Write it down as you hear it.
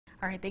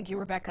All right, thank you,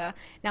 Rebecca.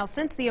 Now,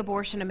 since the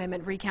abortion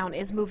amendment recount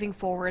is moving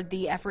forward,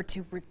 the effort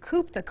to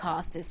recoup the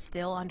cost is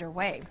still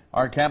underway.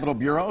 Our Capitol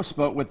Bureau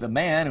spoke with the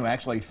man who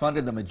actually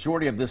funded the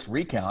majority of this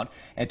recount.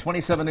 And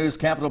 27 News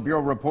Capitol Bureau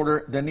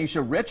reporter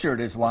Denisha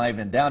Richard is live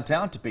in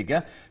downtown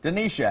Topeka.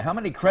 Denisha, how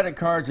many credit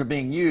cards are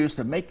being used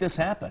to make this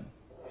happen?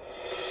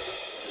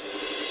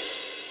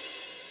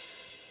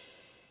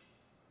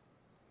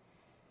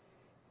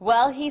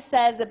 Well, he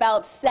says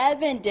about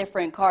 7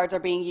 different cards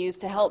are being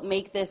used to help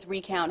make this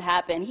recount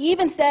happen. He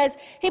even says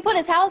he put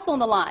his house on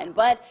the line,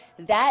 but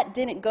that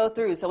didn't go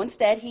through. So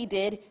instead, he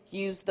did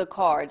use the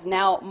cards.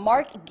 Now,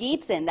 Mark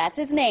Geetson, that's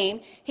his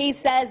name, he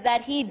says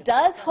that he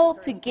does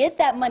hope to get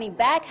that money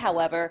back,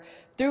 however,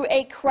 through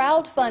a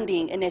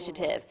crowdfunding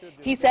initiative.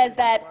 He says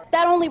that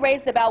only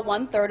raised about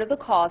 1/3 of the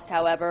cost,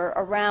 however,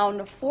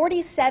 around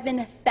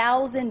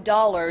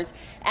 $47,000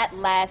 at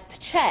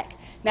last check.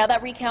 Now,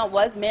 that recount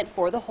was meant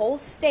for the whole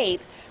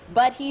state,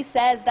 but he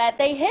says that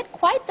they hit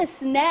quite the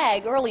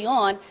snag early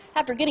on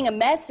after getting a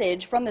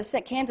message from the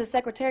Kansas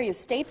Secretary of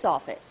State's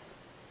office.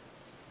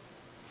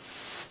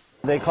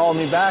 They called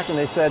me back and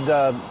they said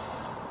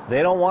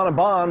they don't want a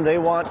bond, they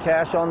want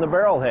cash on the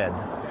barrelhead.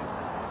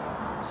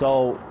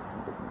 So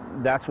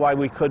that's why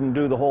we couldn't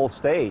do the whole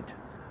state.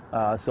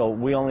 So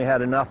we only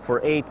had enough for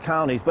 8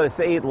 counties, but it's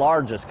the 8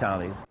 largest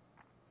counties.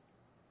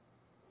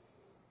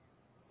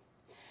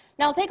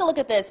 Now, take a look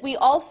at this. We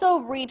also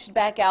reached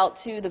back out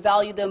to the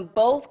Value Them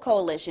Both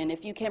coalition.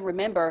 If you can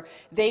remember,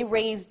 they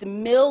raised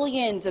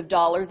millions of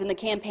dollars in the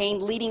campaign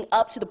leading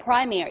up to the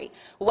primary.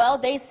 Well,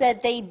 they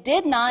said they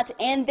did not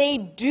and they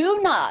do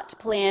not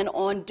plan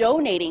on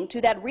donating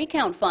to that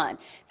recount fund.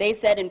 They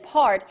said in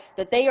part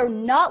that they are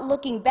not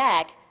looking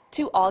back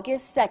to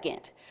August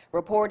 2nd.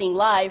 Reporting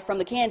live from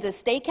the Kansas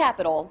State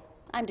Capitol,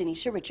 I'm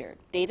Denisha Richard.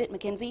 David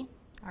McKenzie.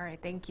 All right,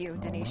 thank you,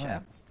 Denisha.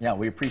 Right. Yeah,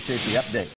 we appreciate the update.